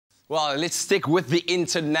Well, let's stick with the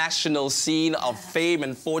international scene of fame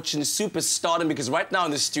and fortune, superstardom, because right now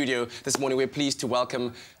in the studio this morning we're pleased to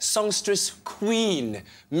welcome songstress queen,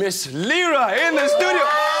 Miss Lira in the studio.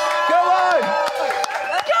 Come on!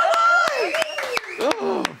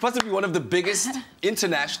 Possibly one of the biggest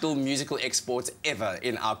international musical exports ever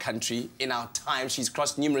in our country, in our time. She's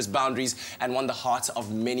crossed numerous boundaries and won the hearts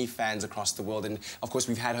of many fans across the world. And of course,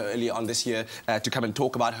 we've had her earlier on this year to come and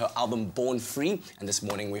talk about her album Born Free. And this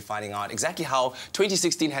morning, we're finding out exactly how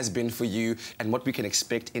 2016 has been for you and what we can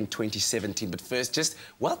expect in 2017. But first, just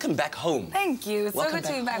welcome back home. Thank you. It's so good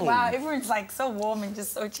to be back. Wow, everyone's like so warm and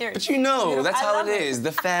just so cheery. But you know, that's how it is.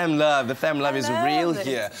 The fam love is real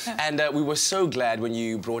here. And we were so glad when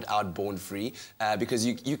you brought out Born Free because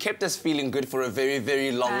you kept us feeling good for a very,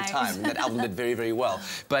 very long time. That album did very, very well.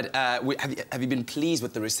 But have you been pleased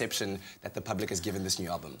with the reception that the public has given this new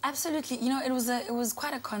album? Absolutely. You know, it was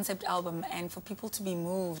quite a concept album, and for people to be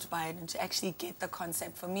moved by it and to actually get the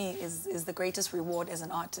concept, for me, is the greatest reward as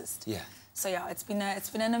an artist. Yeah. So yeah, it's been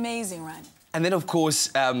an amazing run. And then, of course,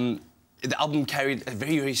 the album carried a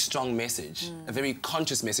very, very strong message, a very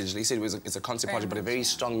conscious message. They said it's a concept project, but a very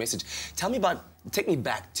strong message. Take me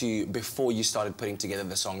back to before you started putting together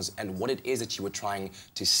the songs and what it is that you were trying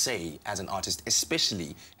to say as an artist,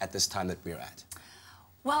 especially at this time that we're at.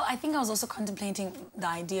 Well, I think I was also contemplating the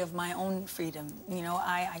idea of my own freedom. You know,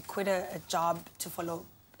 I quit a job to follow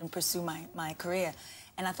and pursue my career.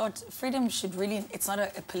 And I thought freedom should really, it's not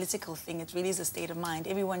a political thing, it really is a state of mind.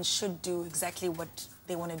 Everyone should do exactly what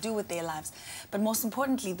they want to do with their lives. But most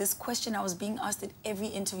importantly, this question I was being asked at every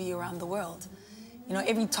interview around the world. You know,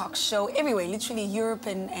 every talk show, everywhere, literally Europe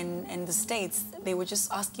and the States, they were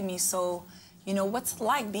just asking me, so, you know, what's it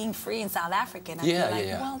like being free in South Africa? And I'd be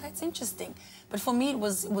like, well, that's interesting. But for me, it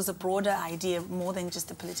was a broader idea, more than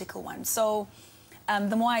just a political one. So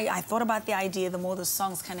the more I thought about the idea, the more the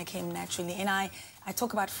songs kind of came naturally. And I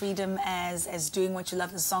talk about freedom as doing what you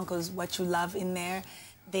love. The song goes, What You Love, in there.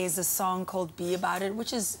 There's a song called Be About It,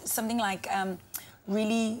 which is something like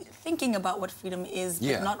really thinking about what freedom is,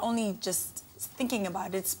 but not only just thinking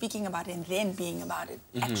about it, speaking about it, and then being about it,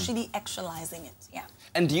 actually actualizing it,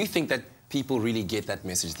 And do you think that people really get that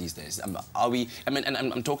message these days? And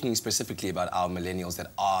I'm talking specifically about our millennials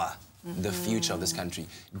that are the future of this country.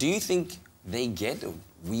 Do you think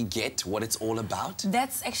we get what it's all about?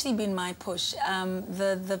 That's actually been my push.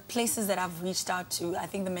 The places that I've reached out to, I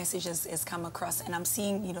think the message has come across, and I'm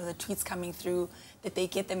seeing, you know, the tweets coming through that they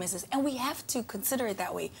get the message. And we have to consider it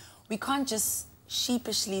that way. We can't just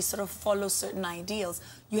sheepishly sort of follow certain ideals.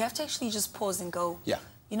 You have to actually just pause and go,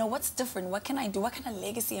 you know, what's different? What can I do? What kind of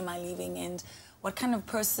legacy am I leaving? And what kind of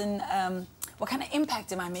person, what kind of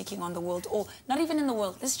impact am I making on the world? Or not even in the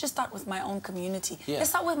world, let's just start with my own community. Let's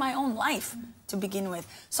start with my own life to begin with.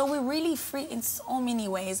 So we're really free in so many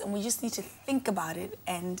ways, and we just need to think about it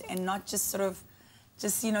and not just sort of,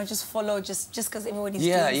 just follow just because everybody's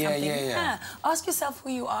doing something. Ask yourself who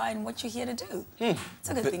you are and what you're here to do. It's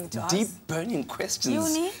a good thing to ask. Deep, burning questions.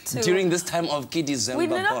 You need to. During this time of December. We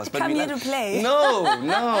did not come here to play.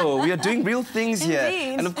 No, we are doing real things here.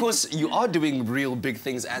 Indeed. And of course, you are doing real big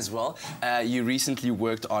things as well. You recently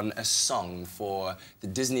worked on a song for the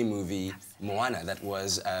Disney movie Moana that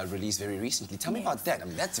was released very recently. Tell me about that. I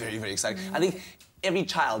mean, that's very, very exciting. I think every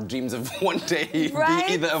child dreams of one day being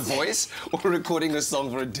either a voice or recording a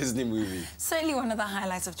song for a Disney movie. Certainly one of the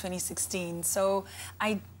highlights of 2016. So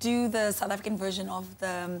I do the South African version of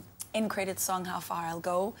the end credit song, How Far I'll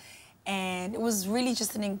Go. And it was really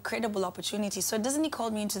just an incredible opportunity. So Disney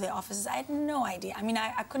called me into their offices. I had no idea. I mean,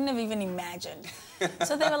 I couldn't have even imagined.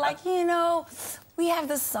 So they were like, you know, we have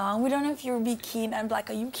this song. We don't know if you'll be keen. I'm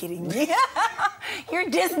like, are you kidding me? You're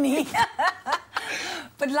Disney.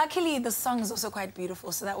 But luckily, the song is also quite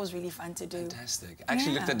beautiful, so that was really fun to do. Fantastic. I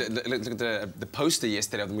actually looked at the poster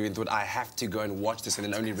yesterday of the movie and thought, I have to go and watch this, and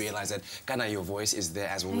then only realised that, Ghana, your voice is there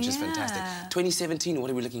as well, which is fantastic. 2017,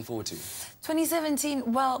 what are we looking forward to?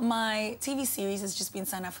 2017, well, my TV series has just been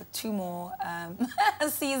signed up for 2 more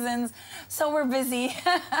seasons, so we're busy.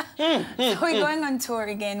 So we're going on tour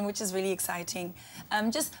again, which is really exciting.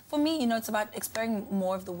 Just for me, you know, it's about exploring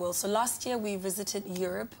more of the world. So last year we visited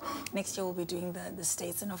Europe. Next year we'll be doing the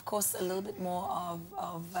States, and of course a little bit more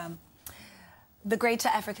of the greater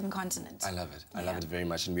African continent. I love it. I love it very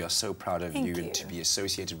much, and we are so proud of you and to be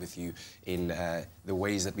associated with you in the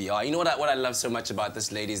ways that we are. You know what I love so much about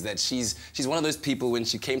this lady is that she's one of those people. When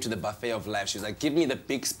she came to the buffet of life, she was like, give me the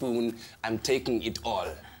big spoon, I'm taking it all.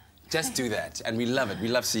 Just do that, and we love it. We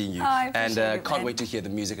love seeing you. And can't wait to hear the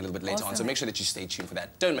music a little bit later on, so make sure that you stay tuned for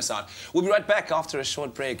that. Don't miss out. We'll be right back after a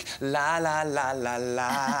short break. La, la, la, la,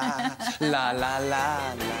 la, la, la,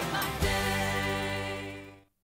 la, la.